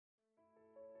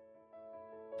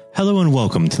Hello and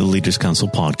welcome to the Leaders Council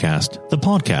podcast, the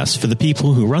podcast for the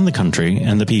people who run the country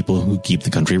and the people who keep the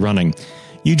country running.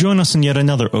 You join us on yet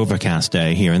another overcast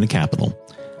day here in the capital.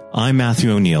 I'm Matthew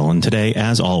O'Neill, and today,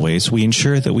 as always, we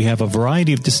ensure that we have a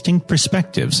variety of distinct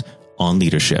perspectives on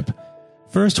leadership.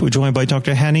 First, we're joined by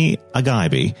Dr. Hany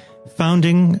Agaiby,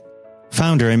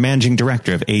 founder and managing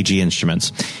director of AG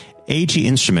Instruments. AG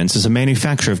Instruments is a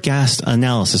manufacturer of gas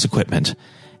analysis equipment.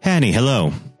 Hany,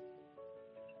 hello.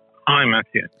 Hi,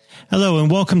 Matthew. Hello, and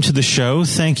welcome to the show.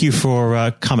 Thank you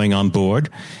for coming on board.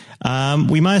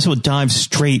 We might as well dive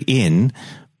straight in.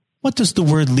 What does the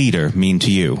word leader mean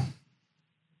to you?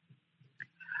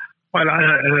 Well,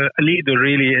 a leader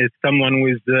really is someone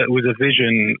with a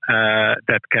vision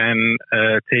that can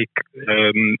take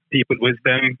people with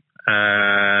them.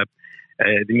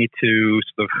 They need to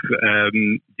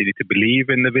they need to believe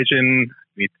in the vision.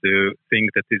 They need to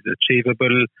think that it's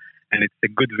achievable, and it's a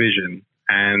good vision.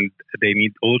 And they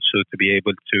need also to be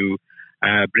able to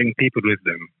bring people with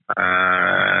them.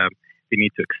 They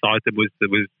need to excite them with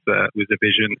the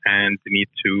vision, and they need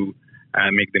to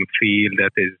make them feel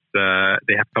that they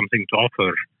have something to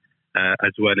offer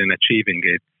as well in achieving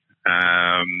it.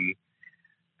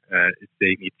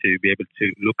 They need to be able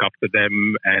to look after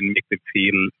them and make them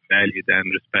feel valued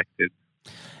and respected.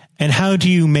 And how do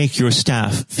you make your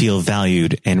staff feel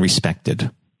valued and respected?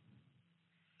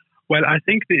 Well, I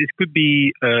think that it could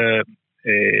be the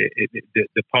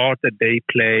part that they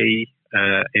play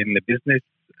in the business,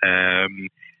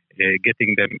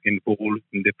 getting them involved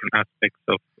in different aspects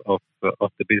of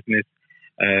the business,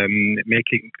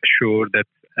 making sure that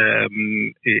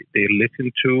they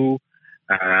listen to,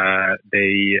 that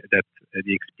they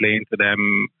explain to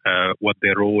them what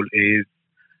their role is,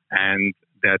 and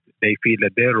that they feel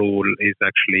that their role is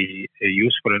actually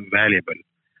useful and valuable.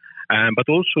 But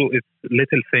also it's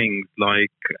little things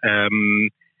like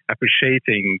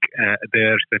appreciating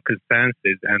their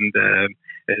circumstances, and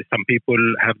some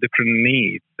people have different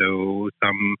needs. So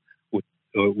some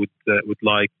would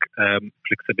like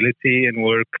flexibility in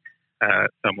work.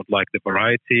 Some would like the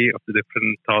variety of the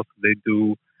different tasks they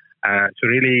do. So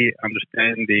really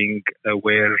understanding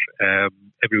where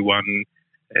everyone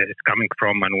is coming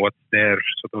from and what's their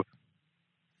sort of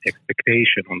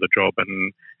expectation on the job,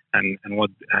 and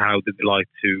how they like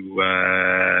to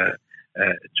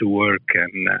work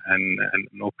and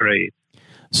operate.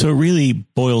 So it really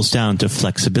boils down to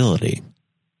flexibility.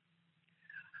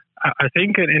 I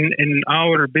think in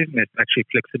our business, actually,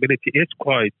 flexibility is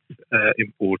quite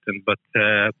important, but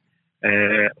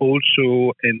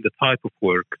also in the type of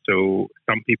work. So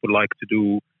some people like to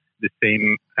do the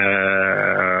same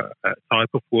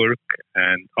type of work,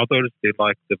 and others, they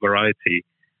like the variety,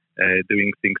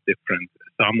 doing things different.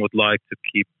 Some would like to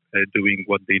keep doing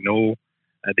what they know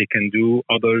they can do.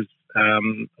 Others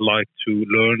like to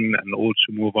learn and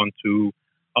also move on to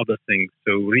other things.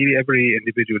 So really every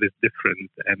individual is different,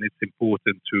 and it's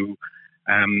important to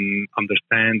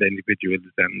understand the individuals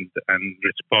and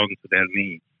respond to their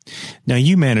needs. Now,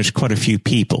 you manage quite a few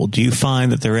people. Do you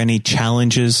find that there are any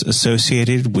challenges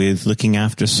associated with looking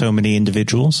after so many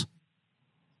individuals?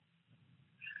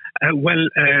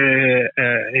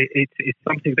 It's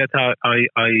something that I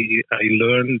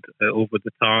learned over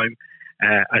the time.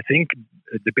 I think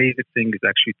the basic thing is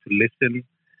actually to listen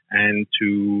and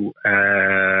to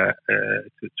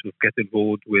get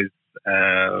involved with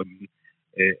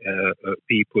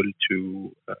people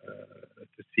to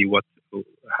see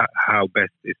how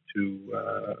best is to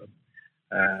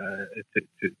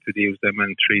deal with them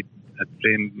and treat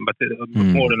them, but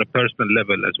more on a personal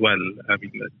level as well. I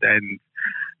mean, at the end,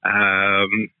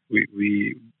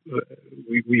 we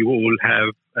all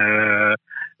have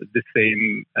the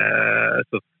same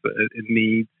sort of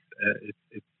needs.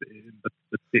 But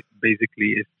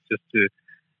basically, it's just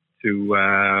to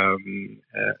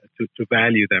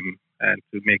value them and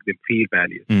to make them feel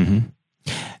valued. Mm-hmm.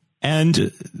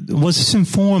 And was this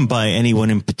informed by anyone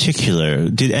in particular?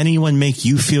 Did anyone make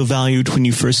you feel valued when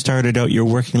you first started out your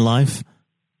working life?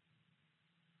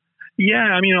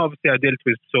 Yeah, I mean, obviously I dealt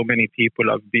with so many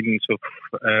people. I've been sort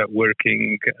of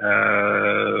working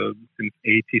since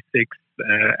 '86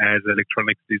 as an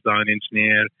electronics design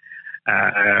engineer.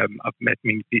 I've met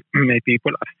many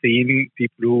people. I've seen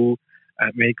people who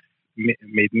made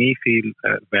me feel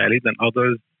valued, and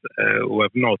others who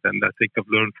have not. And I think I've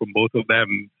learned from both of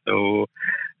them. So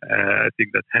I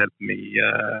think that helped me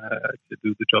to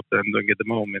do the job that I'm doing at the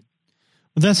moment.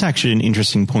 Well, that's actually an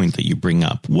interesting point that you bring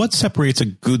up. What separates a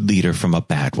good leader from a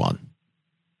bad one?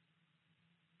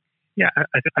 Yeah,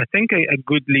 I think a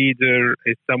good leader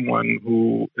is someone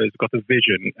who has got a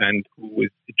vision and who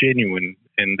is genuine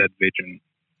in that vision.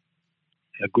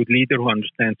 a good leader who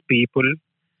understands people,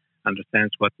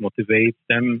 understands what motivates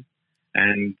them,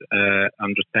 and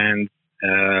understands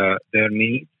their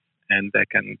needs, and they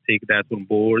can take that on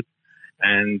board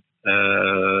and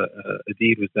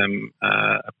deal with them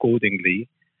accordingly.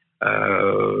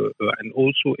 And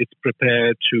also, it's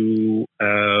prepared to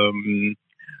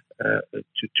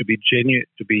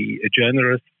be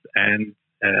generous and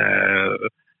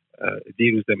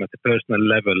deal with them at a personal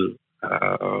level,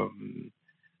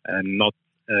 and not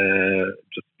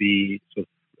just be sort of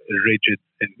rigid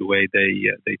in the way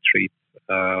they treat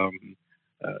the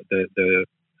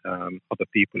other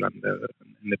people and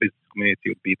in the business community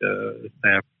would be the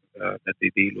staff that they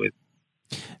deal with.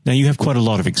 Now, you have quite a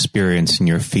lot of experience in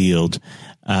your field.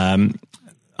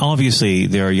 Obviously,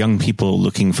 there are young people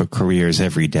looking for careers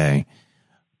every day.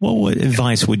 What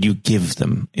advice would you give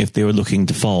them if they were looking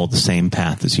to follow the same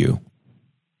path as you?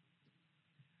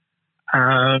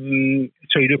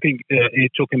 So you're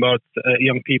talking about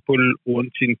young people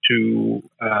wanting to...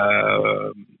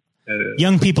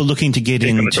 young people looking to get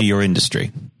into your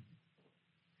industry.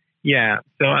 Yeah,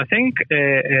 so I think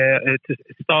to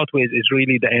start with is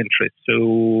really the interest.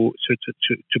 So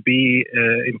to be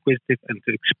inquisitive and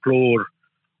to explore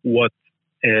what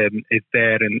is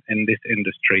there in this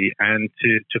industry, and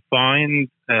to find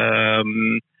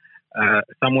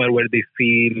somewhere where they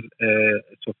feel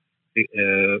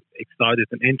excited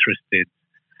and interested.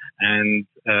 And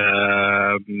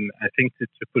I think to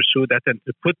pursue that and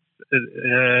to put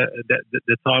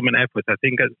the time and effort. I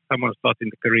think as someone starting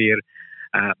the career,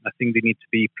 I think they need to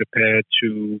be prepared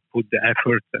to put the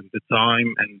effort and the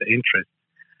time and the interest,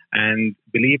 and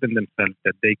believe in themselves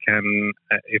that they can,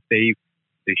 if they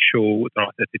show the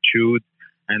right attitude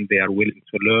and they are willing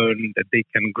to learn, that they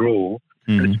can grow.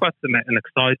 Mm-hmm. And it's quite an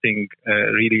exciting,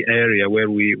 really area where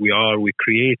we're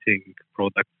creating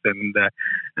products, and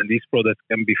these products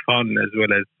can be fun as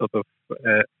well as sort of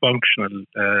functional.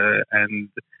 And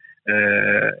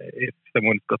if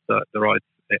someone's got the right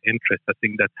interest, I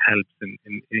think that helps in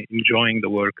enjoying the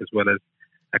work as well as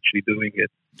actually doing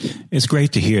it. It's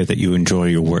great to hear that you enjoy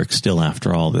your work still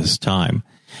after all this time.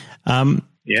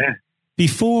 Yeah.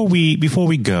 Before we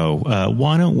go,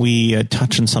 why don't we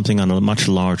touch on something on a much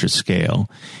larger scale?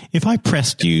 If I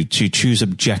pressed you to choose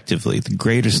objectively the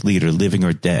greatest leader, living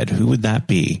or dead, who would that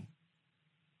be?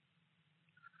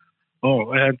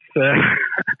 Oh, that's...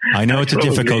 I know it's a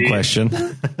difficult question.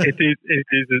 It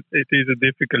is a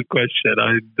difficult question.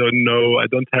 I don't know. I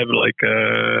don't have like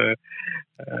a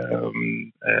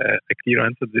clear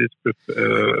answer to this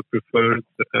preferred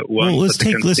one. Well, let's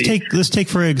take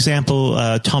for example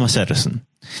Thomas Edison.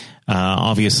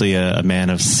 Obviously a man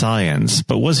of science,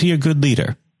 but was he a good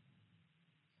leader?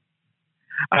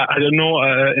 I don't know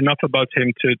enough about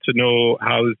him to know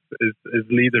how his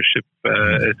leadership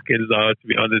skills are, to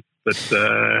be honest. But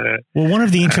well, one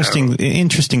of the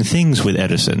interesting things with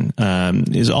Edison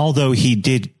is, although he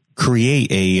did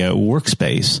create a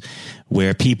workspace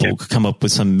where people could come up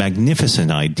with some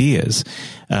magnificent ideas,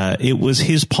 it was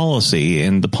his policy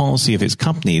and the policy of his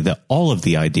company that all of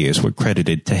the ideas were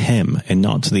credited to him and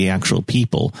not to the actual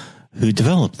people who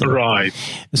developed them. Right.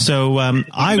 So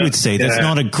I would say that's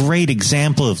not a great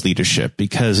example of leadership,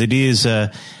 because it is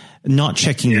not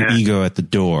checking your ego at the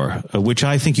door, which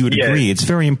I think you would agree. It's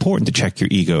very important to check your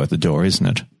ego at the door, isn't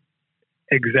it?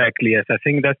 Exactly. Yes, I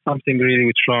think that's something really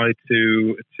we try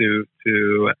to do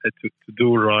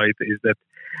right. Is that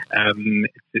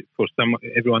for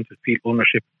everyone to feel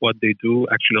ownership of what they do.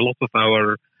 Actually, a lot of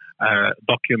our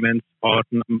documents, part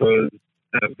numbers,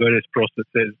 various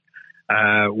processes.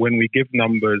 When we give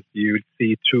numbers, you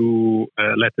see two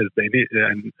letters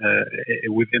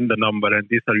within the number, and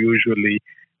these are usually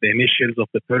the initials of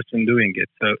the person doing it.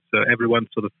 So everyone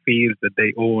sort of feels that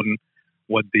they own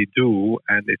what they do,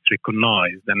 and it's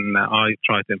recognized. And I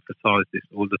try to emphasize this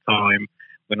all the time.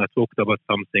 When I talk about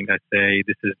something, I say,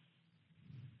 this is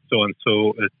so and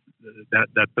so,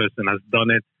 that person has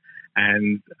done it.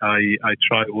 And I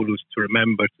try always to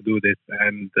remember to do this.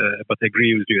 And but I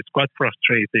agree with you, it's quite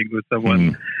frustrating when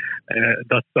someone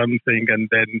does something and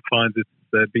then finds it's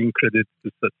being credited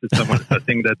to someone. I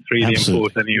think that's really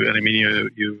important.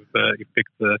 You've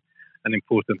picked an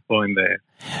important point there.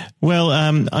 Well,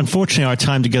 unfortunately, our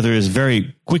time together is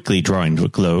very quickly drawing to a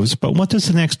close. But what does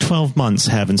the next 12 months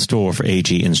have in store for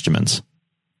AG Instruments?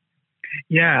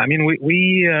 Yeah, I mean, we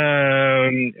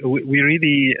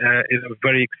really is a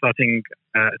very exciting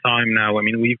time now. I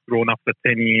mean, we've grown after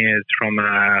 10 years from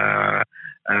a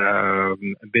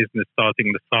business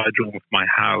starting the side room of my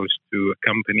house to a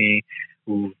company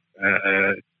whose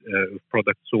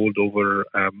products sold over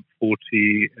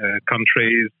 40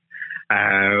 countries.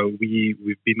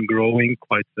 We've been growing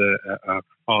quite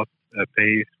fast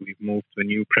pace. We've moved to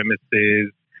new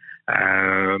premises.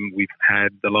 We've had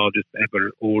the largest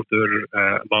ever order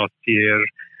last year.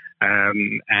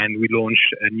 And we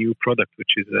launched a new product,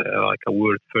 which is like a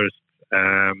world first,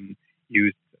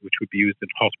 which would be used in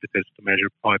hospitals to measure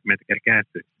piped medical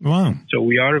gases. Wow. So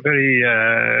we are a very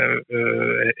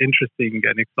interesting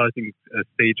and exciting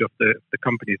stage of the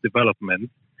company's development.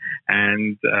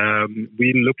 And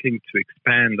we're looking to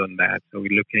expand on that. So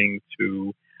we're looking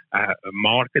to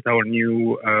market our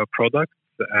new products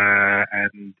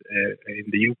and in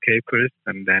the UK first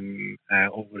and then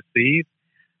overseas,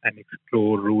 and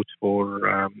explore routes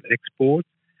for export.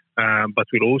 But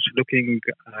we're also looking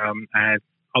at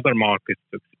other markets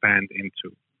to expand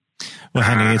into. Well,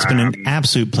 Hany, it's been an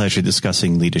absolute pleasure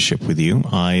discussing leadership with you.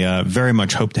 I very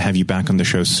much hope to have you back on the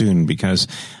show soon because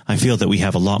I feel that we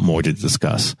have a lot more to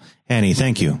discuss. Hany,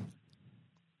 thank you.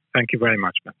 Thank you very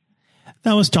much, man.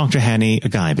 That was Dr. Hany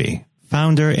Agaiby,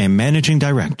 founder and managing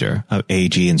director of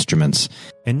AG Instruments.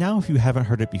 And now, if you haven't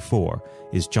heard it before,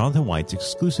 is Jonathan White's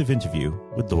exclusive interview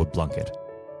with Lord Blunkett.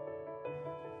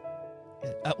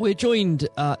 We're joined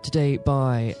today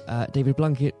by David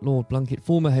Blunkett, Lord Blunkett,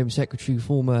 former Home Secretary,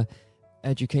 former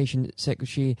Education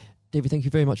Secretary. David, thank you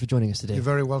very much for joining us today. You're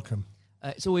very welcome.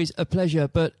 It's always a pleasure,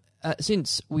 but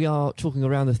since we are talking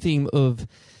around the theme of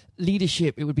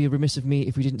leadership, it would be remiss of me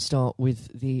if we didn't start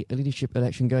with the leadership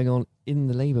election going on in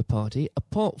the Labour Party.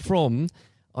 Apart from,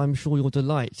 I'm sure, your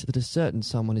delight that a certain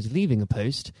someone is leaving a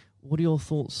post, what are your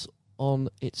thoughts on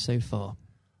it so far?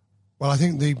 Well, I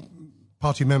think the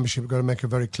party membership are going to make a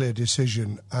very clear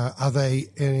decision. Are they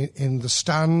in the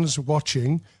stands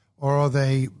watching, or are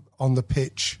they on the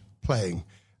pitch playing?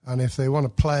 And if they want to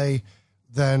play,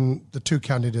 then the two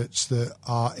candidates that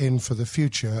are in for the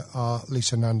future are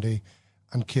Lisa Nandy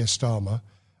and Keir Starmer.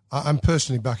 I'm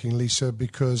personally backing Lisa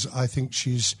because I think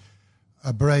she's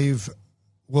a brave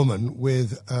woman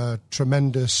with a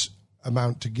tremendous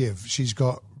amount to give. She's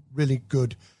got really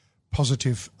good,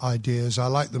 positive ideas. I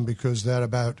like them because they're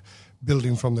about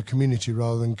building from the community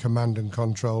rather than command and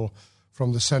control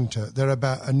from the centre. They're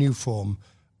about a new form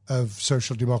of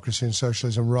social democracy and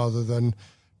socialism rather than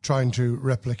trying to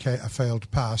replicate a failed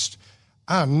past.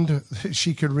 And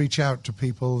she can reach out to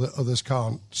people that others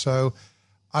can't. So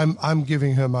I'm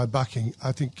giving her my backing.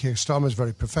 I think Keir Starmer is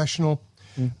very professional,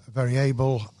 very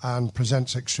able, and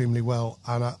presents extremely well.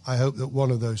 And I hope that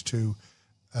one of those two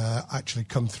actually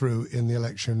come through in the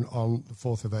election on the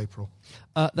 4th of April.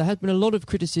 There has been a lot of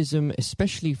criticism,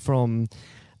 especially from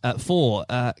for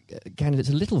candidates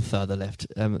a little further left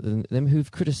than them,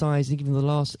 who've criticised even the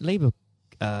last Labour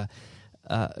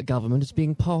government as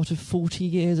being part of 40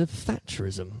 years of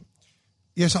Thatcherism.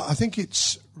 Yes, I think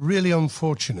it's really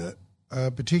unfortunate,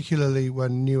 particularly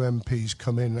when new MPs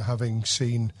come in having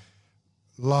seen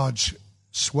large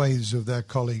swathes of their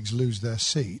colleagues lose their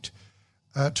seat,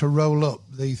 to roll up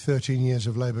the 13 years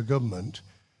of Labour government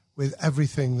with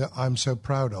everything that I'm so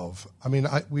proud of. I mean,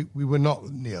 we were not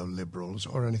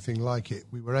neoliberals or anything like it.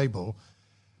 We were able,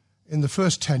 in the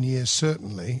first 10 years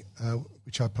certainly,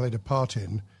 which I played a part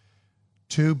in,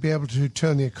 to be able to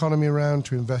turn the economy around,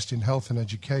 to invest in health and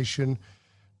education,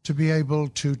 to be able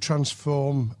to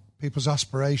transform people's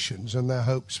aspirations and their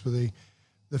hopes for the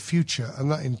future. And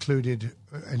that included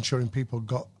ensuring people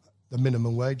got the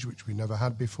minimum wage, which we never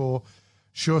had before,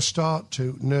 Sure Start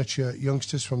to nurture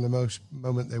youngsters from the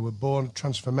moment they were born,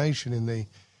 transformation in the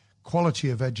quality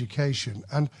of education.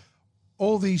 And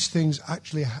all these things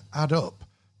actually add up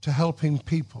to helping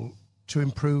people to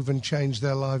improve and change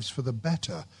their lives for the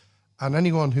better. And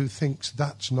anyone who thinks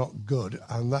that's not good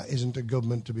and that isn't a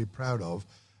government to be proud of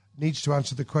needs to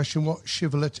answer the question, what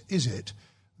shibboleth is it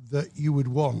that you would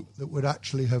want that would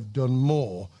actually have done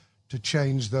more to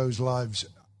change those lives?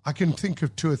 I can think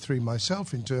of two or three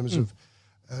myself in terms of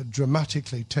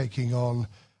dramatically taking on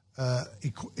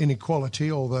inequality,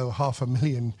 although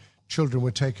 500,000 children were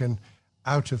taken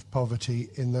out of poverty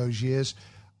in those years.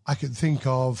 I could think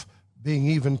of being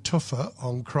even tougher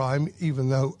on crime, even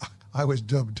though I was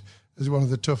dubbed as one of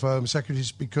the tougher Home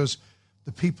Secretaries, because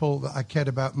the people that I cared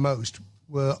about most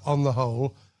were, on the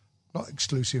whole, not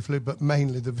exclusively, but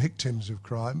mainly the victims of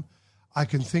crime. I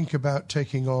can think about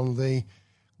taking on the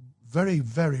very,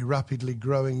 very rapidly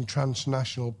growing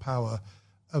transnational power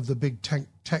of the big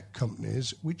tech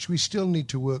companies, which we still need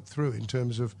to work through in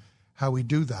terms of how we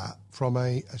do that from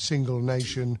a single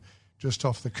nation just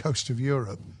off the coast of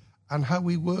Europe, and how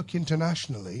we work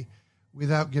internationally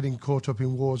without getting caught up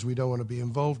in wars we don't want to be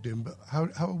involved in. But how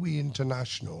are we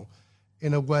international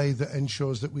in a way that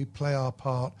ensures that we play our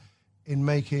part in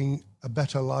making a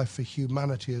better life for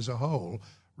humanity as a whole,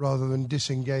 rather than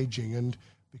disengaging and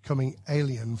becoming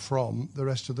alien from the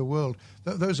rest of the world?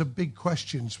 Those are big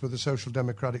questions for the social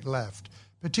democratic left,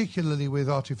 particularly with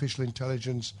artificial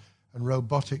intelligence and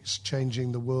robotics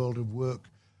changing the world of work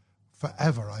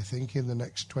forever, I think, in the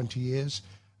next 20 years.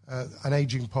 An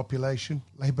ageing population.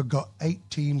 Labour got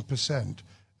 18%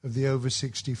 of the over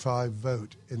 65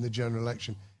 vote in the general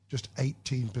election. Just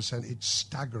 18%. It's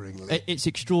staggeringly. It's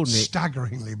extraordinary.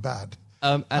 Staggeringly bad.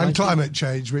 And climate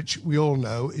change, which we all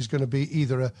know is going to be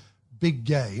either a big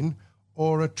gain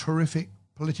or a terrific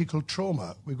political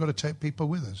trauma. We've got to take people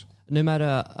with us. No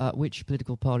matter which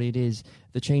political party it is,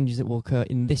 the changes that will occur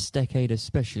in this decade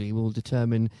especially will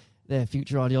determine their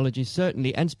future ideologies,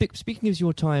 certainly. And speaking of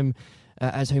your time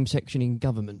as Home Secretary in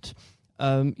government,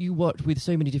 you worked with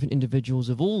so many different individuals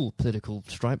of all political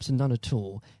stripes and none at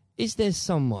all. Is there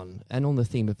someone, and on the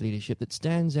theme of leadership, that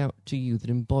stands out to you that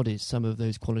embodies some of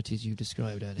those qualities you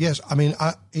described earlier? Yes, I mean,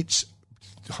 it's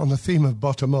on the theme of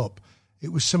bottom-up.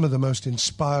 It was some of the most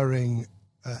inspiring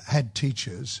head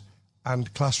teachers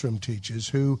and classroom teachers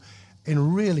who,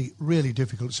 in really, really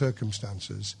difficult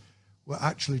circumstances, were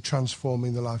actually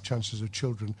transforming the life chances of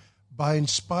children by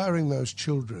inspiring those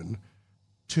children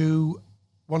to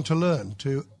want to learn,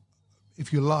 to,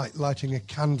 if you like, lighting a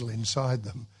candle inside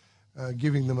them,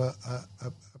 giving them a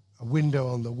window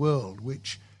on the world,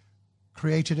 which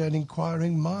created an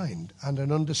inquiring mind and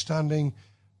an understanding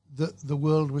that the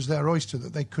world was their oyster,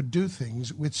 that they could do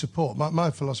things with support. My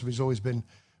philosophy has always been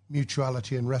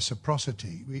mutuality and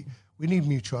reciprocity. We need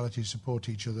mutuality to support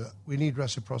each other. We need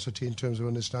reciprocity in terms of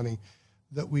understanding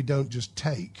that we don't just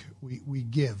take, we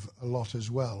give a lot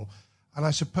as well. And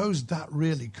I suppose that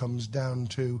really comes down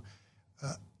to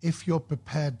if you're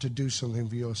prepared to do something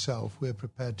for yourself, we're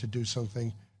prepared to do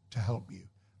something to help you.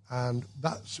 And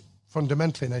that's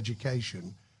fundamentally in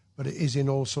education, but it is in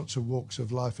all sorts of walks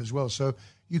of life as well. So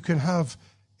you can have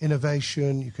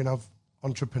innovation, you can have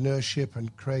entrepreneurship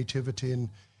and creativity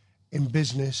in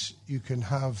business, you can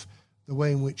have the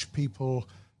way in which people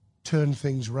turn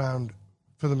things around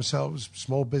for themselves.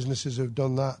 Small businesses have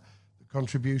done that, the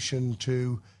contribution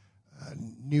to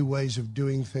new ways of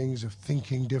doing things, of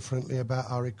thinking differently about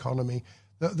our economy.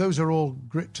 Those are all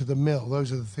grit to the mill.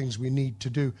 Those are the things we need to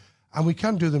do. And we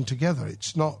can do them together.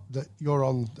 It's not that you're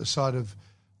on the side of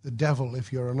the devil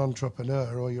if you're an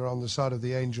entrepreneur or you're on the side of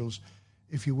the angels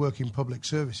if you work in public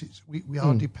services. We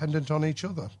are dependent on each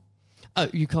other.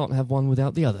 You can't have one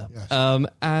without the other. Yes.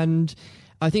 And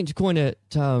I think to coin a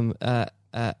term,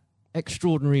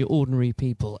 extraordinary, ordinary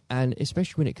people, and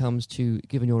especially when it comes to,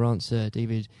 given your answer,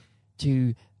 David,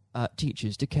 to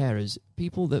teachers, to carers,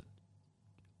 people that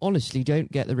honestly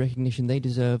don't get the recognition they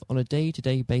deserve on a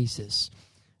day-to-day basis.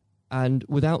 And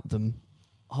without them,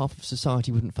 half of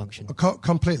society wouldn't function.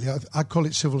 Completely. I call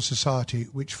it civil society,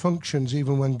 which functions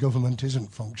even when government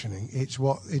isn't functioning. It's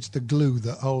the glue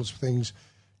that holds things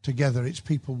together. It's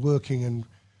people working and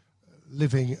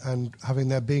living and having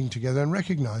their being together and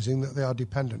recognising that they are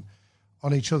dependent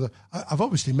on each other. I've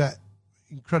obviously met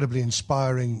incredibly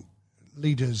inspiring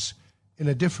leaders in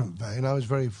a different vein. I was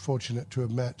very fortunate to have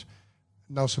met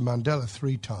Nelson Mandela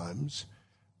 3 times.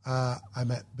 I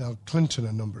met Bill Clinton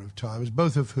a number of times,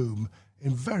 both of whom,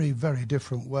 in very, very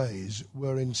different ways,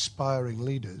 were inspiring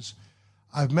leaders.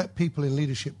 I've met people in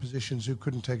leadership positions who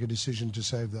couldn't take a decision to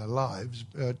save their lives.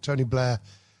 Tony Blair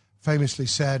famously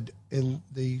said in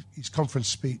his conference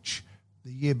speech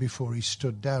the year before he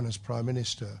stood down as Prime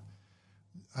Minister,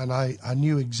 and I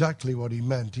knew exactly what he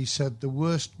meant. He said the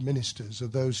worst ministers are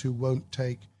those who won't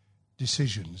take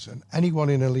decisions, and anyone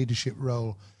in a leadership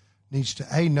role needs to,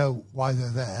 A, know why they're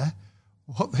there,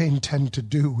 what they intend to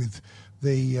do with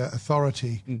the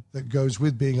authority that goes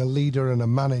with being a leader and a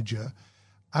manager,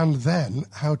 and then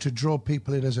how to draw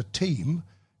people in as a team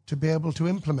to be able to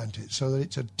implement it so that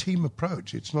it's a team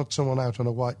approach. It's not someone out on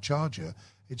a white charger.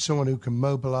 It's someone who can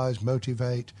mobilise,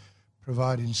 motivate,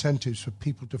 provide incentives for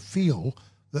people to feel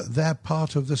that they're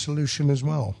part of the solution as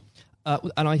well.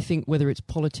 And I think whether it's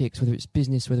politics, whether it's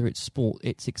business, whether it's sport,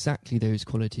 it's exactly those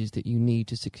qualities that you need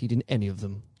to succeed in any of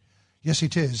them. Yes,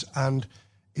 it is. And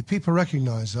if people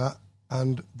recognise that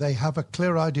and they have a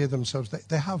clear idea themselves,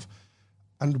 they have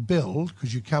and build,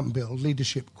 because you can build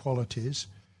leadership qualities,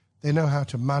 they know how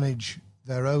to manage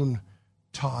their own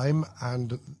time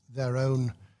and their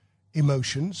own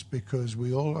emotions, because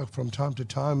we all, from time to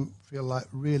time, feel like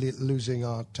really losing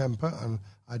our temper, and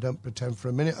I don't pretend for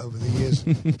a minute over the years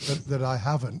that I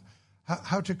haven't.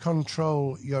 How to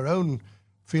control your own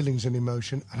feelings and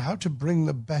emotion, and how to bring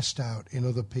the best out in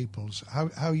other people's.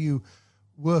 How you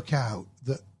work out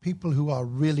that people who are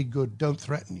really good don't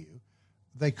threaten you,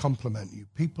 they complement you.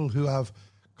 People who have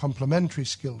complementary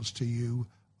skills to you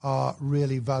are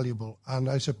really valuable. And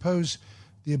I suppose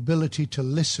the ability to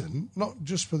listen, not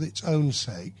just for its own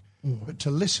sake, but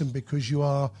to listen because you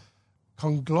are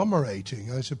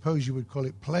conglomerating, I suppose you would call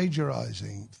it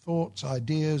plagiarizing, thoughts,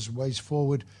 ideas, ways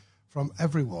forward from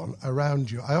everyone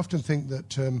around you. I often think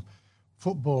that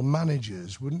football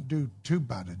managers wouldn't do too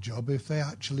bad a job if they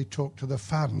actually talked to the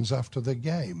fans after the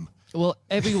game. Well,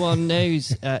 everyone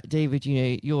knows, David,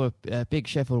 you're a big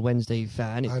Sheffield Wednesday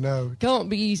fan. I know. Can't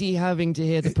be easy having to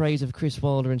hear the praise of Chris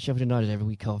Wilder and Sheffield United every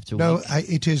week after week. No,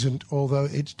 it isn't, although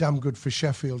it's damn good for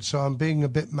Sheffield, so I'm being a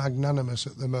bit magnanimous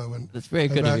at the moment. That's very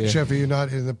good about of you. Sheffield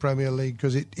United in the Premier League,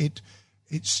 because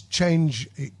it's change.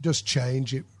 It does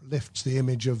change. It lifts the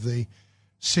image of the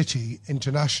city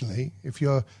internationally. If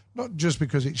you're not just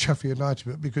because it's Sheffield United,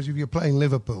 but because if you're playing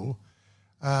Liverpool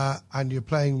and you're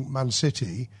playing Man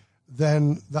City,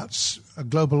 then that's a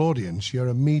global audience. You're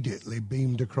immediately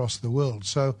beamed across the world.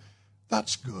 So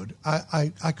that's good.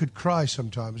 I could cry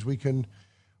sometimes. We can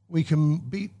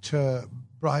beat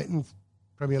Brighton,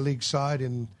 Premier League side,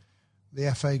 in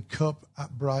the FA Cup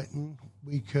at Brighton.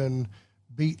 We can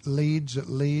beat Leeds at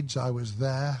Leeds. I was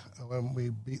there when we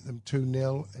beat them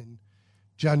 2-0 in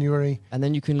January. And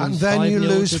then you can lose 5-0. And then you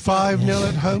lose 5-0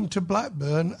 at home to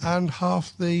Blackburn, and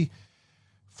half the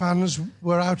fans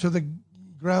were out of the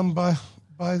ground by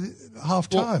half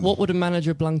time. What would a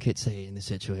manager Blunkett say in this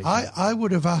situation? I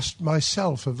would have asked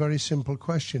myself a very simple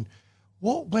question.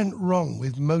 What went wrong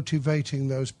with motivating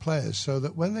those players so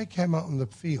that when they came out on the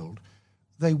field,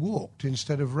 they walked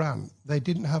instead of ran? They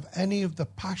didn't have any of the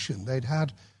passion they'd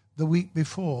had the week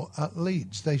before at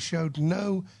Leeds. They showed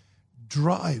no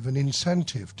drive and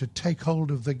incentive to take hold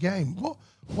of the game.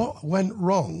 What went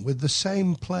wrong with the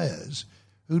same players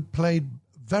who'd played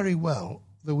very well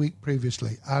the week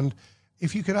previously? And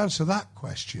if you could answer that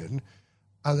question,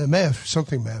 and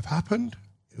something may have happened,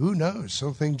 who knows,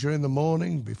 something during the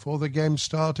morning before the game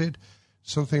started,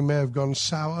 something may have gone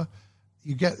sour.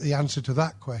 You get the answer to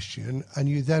that question, and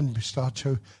you then start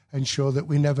to ensure that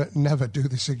we never do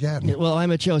this again. Yeah, well, I'm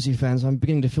a Chelsea fan, so I'm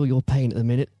beginning to feel your pain at the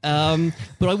minute.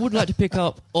 But I would like to pick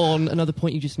up on another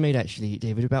point you just made, actually,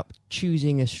 David, about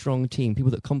choosing a strong team,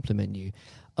 people that complement you.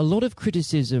 A lot of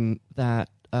criticism that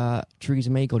Theresa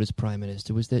May got as Prime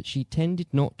Minister was that she tended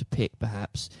not to pick,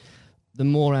 perhaps, the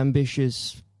more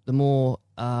ambitious, the more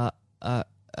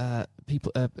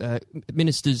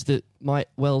ministers that might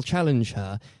well challenge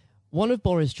her. One of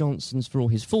Boris Johnson's, for all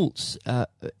his faults,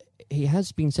 he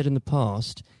has been said in the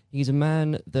past, he's a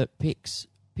man that picks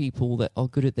people that are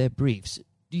good at their briefs.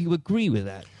 Do you agree with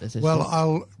that? Well,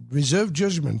 I'll reserve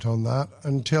judgment on that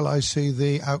until I see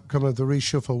the outcome of the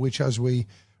reshuffle, which, as we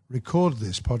record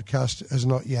this podcast, has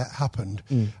not yet happened.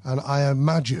 And I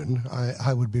imagine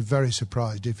I would be very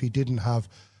surprised if he didn't have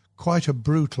quite a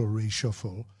brutal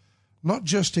reshuffle, not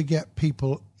just to get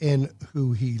people in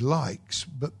who he likes,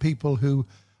 but people who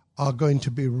are going to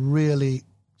be really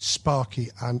sparky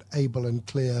and able and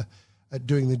clear at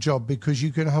doing the job, because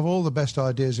you can have all the best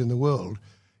ideas in the world,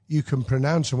 you can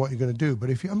pronounce on what you're going to do, but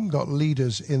if you haven't got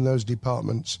leaders in those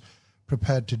departments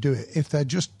prepared to do it, if they're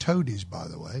just toadies, by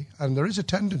the way, and there is a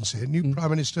tendency, a new Prime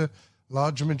Minister,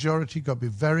 large majority, got to be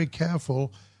very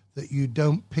careful that you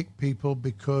don't pick people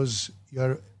because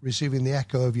you're receiving the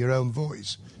echo of your own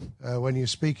voice when you're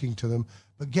speaking to them,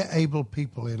 but get able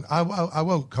people in. I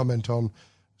won't comment on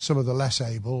some of the less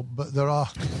able, but there are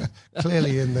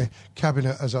clearly in the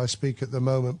cabinet as I speak at the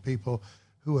moment people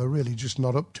who are really just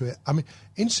not up to it. I mean,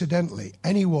 incidentally,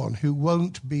 anyone who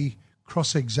won't be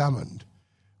cross-examined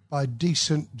by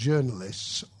decent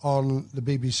journalists on the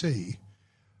BBC,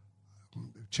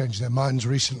 who've changed their minds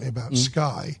recently about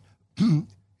Sky,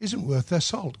 isn't worth their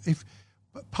salt.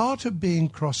 But part of being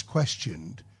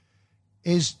cross-questioned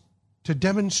is to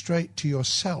demonstrate to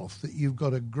yourself that you've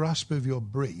got a grasp of your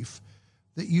brief,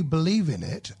 that you believe in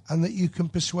it, and that you can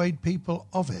persuade people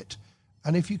of it.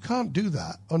 And if you can't do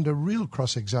that under real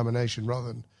cross-examination, rather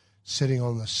than sitting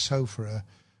on the sofa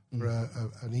for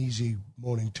an easy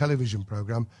morning television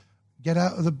program, get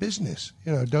out of the business.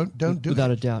 Don't do it.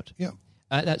 Without a doubt. Yeah.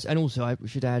 And also, I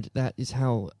should add, that is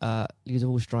how Leaders of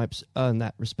All Stripes earn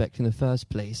that respect in the first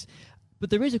place. But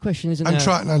there is a question, isn't there? And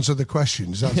try and answer the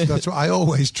questions. That's what I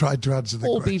always tried to answer the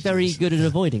questions. Or be very good at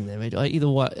avoiding them. Either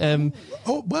way.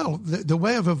 The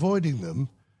way of avoiding them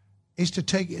is to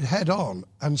take it head on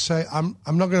and say, I'm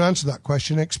not going to answer that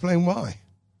question, explain why.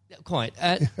 Quite.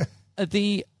 And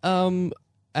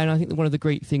I think that one of the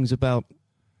great things about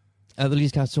the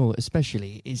Leaders Council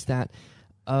especially is that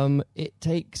it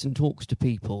takes and talks to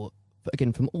people,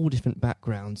 again, from all different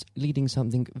backgrounds, leading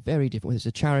something very different, whether it's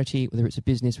a charity, whether it's a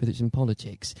business, whether it's in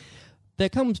politics. There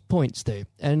comes points, though,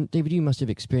 and David, you must have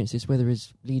experienced this, whether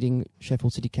as leading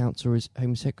Sheffield City Council or as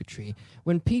Home Secretary,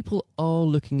 when people are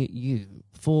looking at you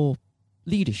for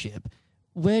leadership,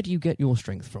 where do you get your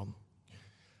strength from?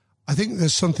 I think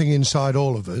there's something inside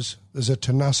all of us. There's a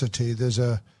tenacity, there's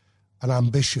an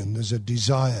ambition, there's a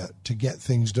desire to get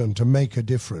things done, to make a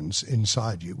difference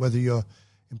inside you, whether you're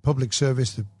in public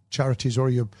service, the charities, or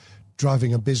you're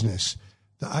driving a business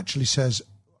that actually says,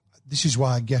 this is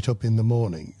why I get up in the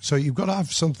morning. So you've got to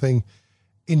have something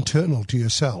internal to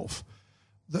yourself.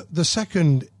 The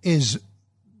second is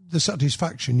the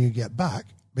satisfaction you get back,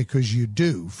 because you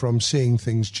do, from seeing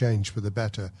things change for the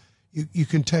better. You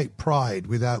can take pride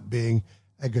without being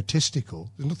egotistical.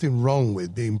 There's nothing wrong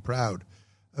with being proud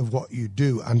of what you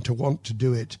do and to want to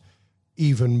do it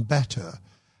even better.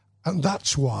 And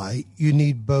that's why you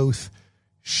need both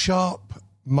sharp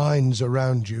minds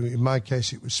around you. In my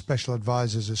case, it was special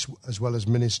advisors as well as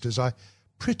ministers. I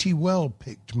pretty well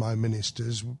picked my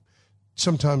ministers.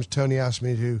 Sometimes Tony asked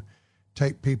me to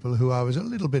take people who I was a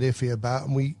little bit iffy about,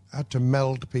 and we had to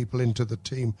meld people into the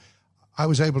team. I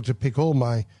was able to pick all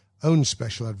my own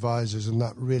special advisors, and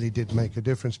that really did make a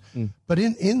difference. But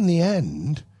in the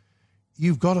end,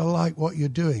 you've got to like what you're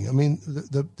doing. I mean,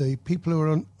 the people who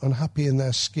are unhappy in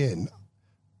their skin,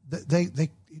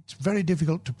 it's very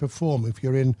difficult to perform if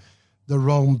you're in the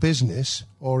wrong business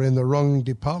or in the wrong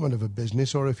department of a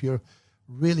business, or if you're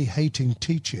really hating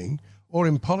teaching, or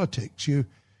in politics, you're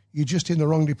just in the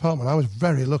wrong department. I was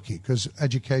very lucky because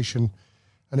education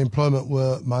and employment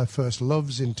were my first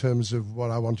loves in terms of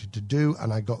what I wanted to do,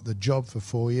 and I got the job for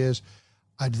 4 years.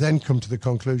 I'd then come to the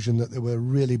conclusion that there were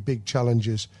really big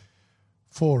challenges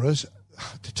for us.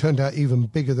 It turned out even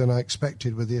bigger than I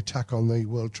expected with the attack on the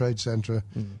World Trade Center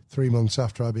 3 months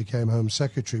after I became Home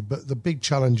Secretary. But the big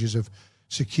challenges of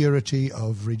security,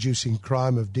 of reducing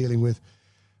crime, of dealing with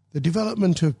the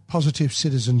development of positive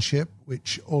citizenship,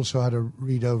 which also had a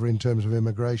read over in terms of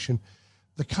immigration,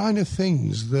 the kind of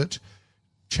things that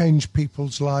change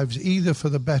people's lives either for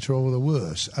the better or the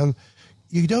worse. And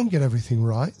you don't get everything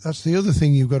right. That's the other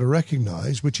thing you've got to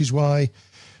recognise, which is why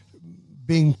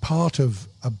being part of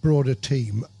a broader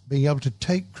team, being able to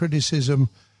take criticism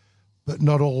but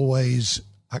not always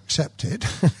accept it,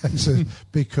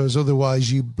 because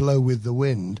otherwise you blow with the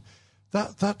wind,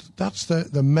 that's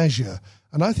the measure.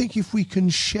 And I think if we can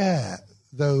share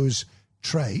those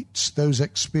traits, those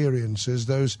experiences,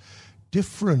 those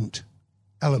different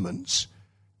elements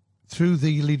through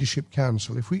the Leadership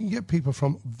Council, if we can get people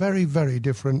from very, very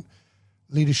different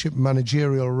leadership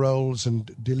managerial roles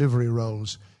and delivery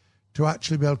roles to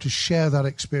actually be able to share that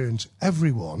experience,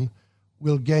 everyone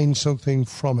will gain something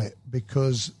from it,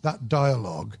 because that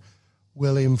dialogue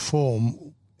will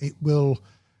inform, it will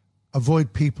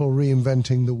avoid people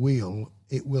reinventing the wheel,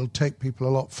 it will take people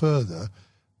a lot further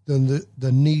than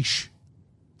the niche,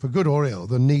 for good or ill,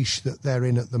 the niche that they're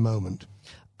in at the moment.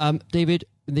 David,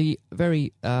 in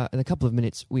a couple of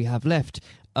minutes we have left,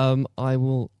 I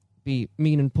will be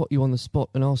mean and put you on the spot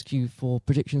and ask you for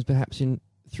predictions perhaps in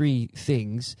 3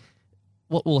 things.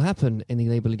 What will happen in the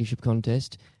Labour leadership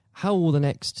contest? How will the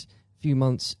next few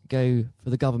months go for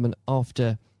the government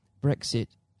after Brexit,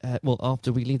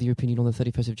 after we leave the European Union on the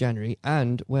 31st of January?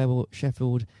 And where will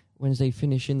Sheffield Wednesday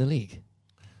finish in the league?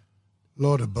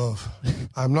 Lord above.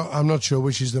 I'm not sure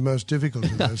which is the most difficult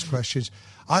of those questions.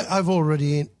 I've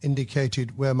already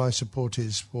indicated where my support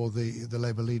is for the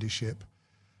Labour leadership.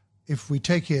 If we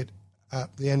take it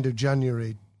at the end of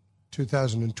January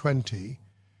 2020,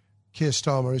 Keir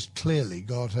Starmer has clearly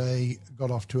got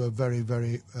off to a very,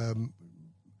 very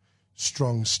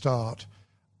strong start.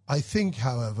 I think,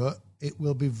 however, it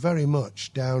will be very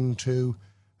much down to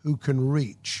who can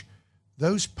reach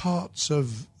those parts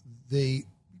of the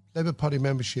Labour Party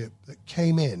membership that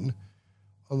came in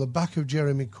on the back of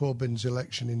Jeremy Corbyn's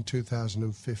election in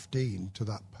 2015 to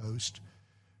that post,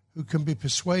 who can be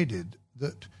persuaded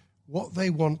that what they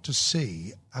want to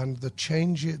see and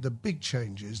the big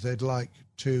changes they'd like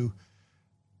to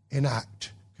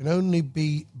enact can only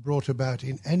be brought about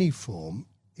in any form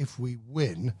if we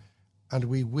win, and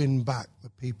we win back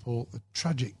the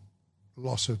tragic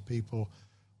loss of people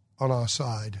on our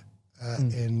side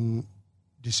in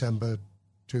December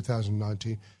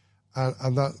 2019,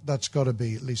 and that's got to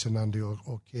be Lisa Nandy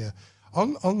or Keir.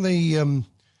 On the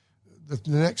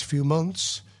next few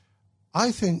months,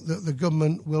 I think that the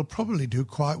government will probably do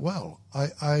quite well.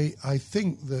 I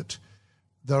think that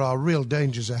there are real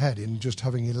dangers ahead in just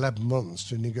having 11 months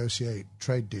to negotiate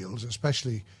trade deals,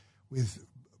 especially with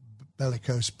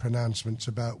bellicose pronouncements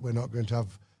about we're not going to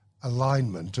have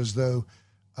alignment, as though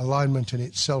alignment in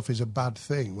itself is a bad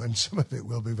thing when some of it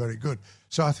will be very good.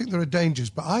 So I think there are dangers,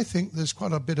 but I think there's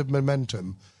quite a bit of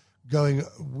momentum going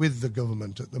with the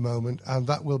government at the moment, and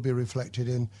that will be reflected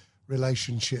in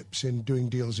relationships, in doing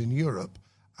deals in Europe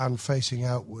and facing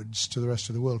outwards to the rest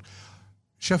of the world.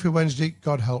 Sheffield Wednesday,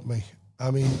 God help me.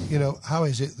 I mean, how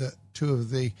is it that two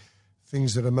of the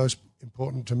things that are most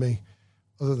important to me,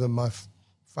 other than my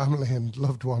family and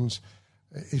loved ones,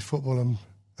 is football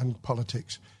and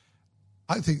politics?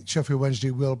 I think Sheffield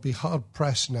Wednesday will be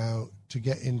hard-pressed now to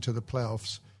get into the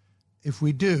playoffs. If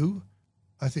we do,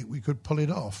 I think we could pull it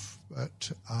off,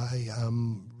 but I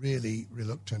am really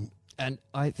reluctant. And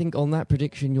I think on that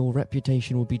prediction, your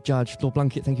reputation will be judged. Lord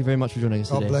Blunkett, thank you very much for joining us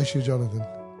today. God bless you, Jonathan.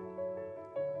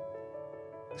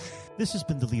 This has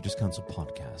been the Leaders' Council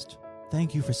podcast.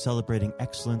 Thank you for celebrating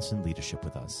excellence in leadership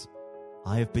with us.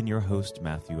 I have been your host,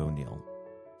 Matthew O'Neill.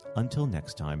 Until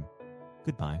next time,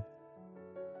 goodbye.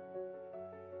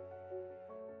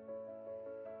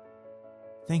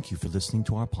 Thank you for listening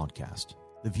to our podcast.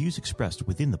 The views expressed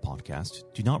within the podcast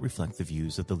do not reflect the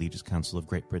views of the Leaders' Council of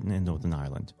Great Britain and Northern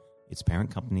Ireland, its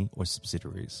parent company or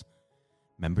subsidiaries,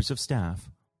 members of staff,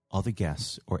 other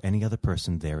guests, or any other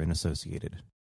person therein associated.